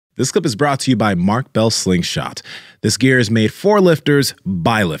This clip is brought to you by Mark Bell Slingshot. This gear is made for lifters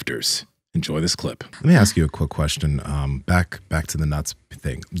by lifters. Enjoy this clip. Let me ask you a quick question. Back to the nuts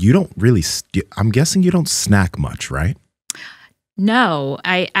thing. You don't really, I'm guessing you don't snack much, right? No,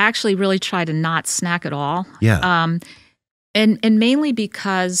 I actually really try to not snack at all. Yeah. And mainly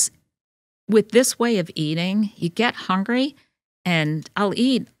because with this way of eating, you get hungry and I'll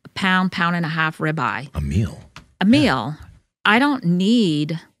eat a pound and a half ribeye. A meal. A meal. I don't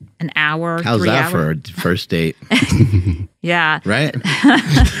need an hour, How's 3 that hours. for a first date? Yeah. Right?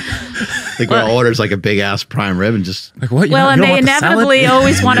 The girl orders like a big ass prime rib and just like what? Well, and they inevitably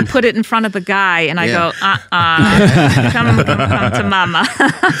always want to put it in front of the guy, and I go, come to mama.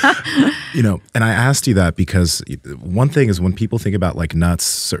 You know, and I asked you that because one thing is when people think about like nuts,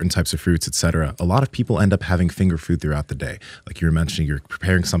 certain types of fruits, etc., a lot of people end up having finger food throughout the day. Like you were mentioning, you're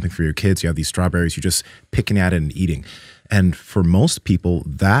preparing something for your kids, you have these strawberries, you're just picking at it and eating. And for most people,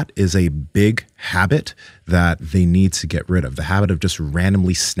 that is a big habit that they need to get rid of, the habit of just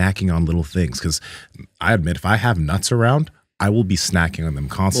randomly snacking on little things. Because I admit, if I have nuts around, I will be snacking on them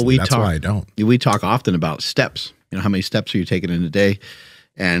constantly. That's why I don't. We talk often about steps. You know, how many steps are you taking in a day?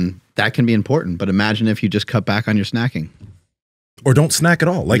 And that can be important. But imagine if you just cut back on your snacking. Or don't snack at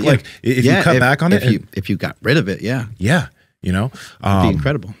all. Like if you cut back on it. If you got rid of it, yeah. Yeah. You know, it'd be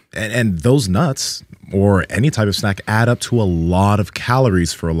incredible. And those nuts or any type of snack add up to a lot of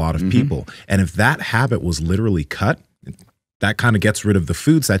calories for a lot of people. And if that habit was literally cut, that kind of gets rid of the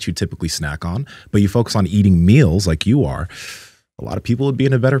foods that you typically snack on, but you focus on eating meals like you are, a lot of people would be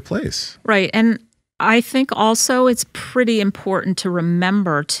in a better place. Right. And I think also it's pretty important to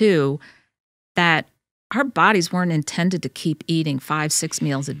remember too that our bodies weren't intended to keep eating 5-6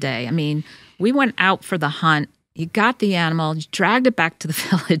 meals a day. I mean, we went out for the hunt. You got the animal, you dragged it back to the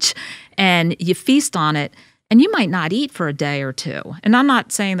village, and you feast on it, and you might not eat for a day or two. And I'm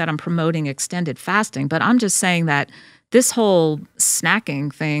not saying that I'm promoting extended fasting, but I'm just saying that this whole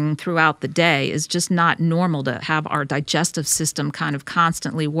snacking thing throughout the day is just not normal to have our digestive system kind of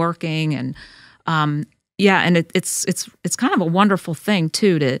constantly working. And and it's kind of a wonderful thing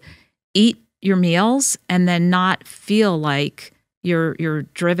too to eat your meals and then not feel like you're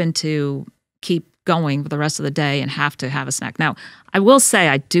driven to keep going for the rest of the day and have to have a snack. Now, I will say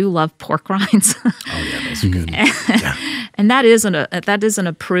I do love pork rinds. Oh yeah, those are good. And that is an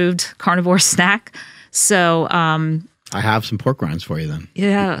approved carnivore snack. So I have some pork rinds for you then.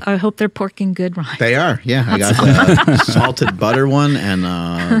 Yeah, I hope they're porking good rinds. They are. Yeah, I got the salted butter one and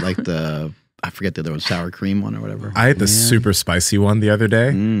like I forget the other one, sour cream one or whatever. I ate the super spicy one the other day.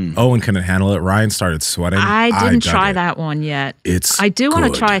 Owen couldn't handle it. Ryan started sweating. I didn't try that one yet. I do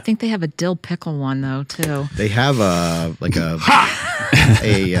want to try. I think they have a dill pickle one though too. They have a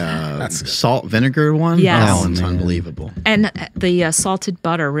salt vinegar one. Yes. That one's unbelievable. And the salted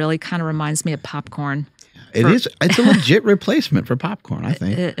butter really kind of reminds me of popcorn. It's a legit replacement for popcorn, I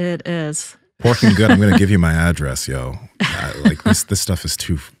think. It is. Porking good. I'm going to give you my address, yo. Like this stuff is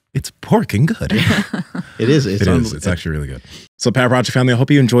too... It's porking good. It is. It's actually really good. So Power Project family, I hope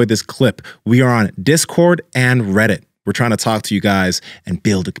you enjoyed this clip. We are on Discord and Reddit. We're trying to talk to you guys and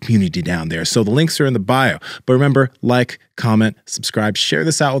build a community down there. So the links are in the bio. But remember, like, comment, subscribe, share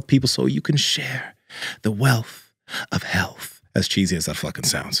this out with people so you can share the wealth of health. As cheesy as that fucking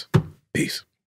sounds. Peace.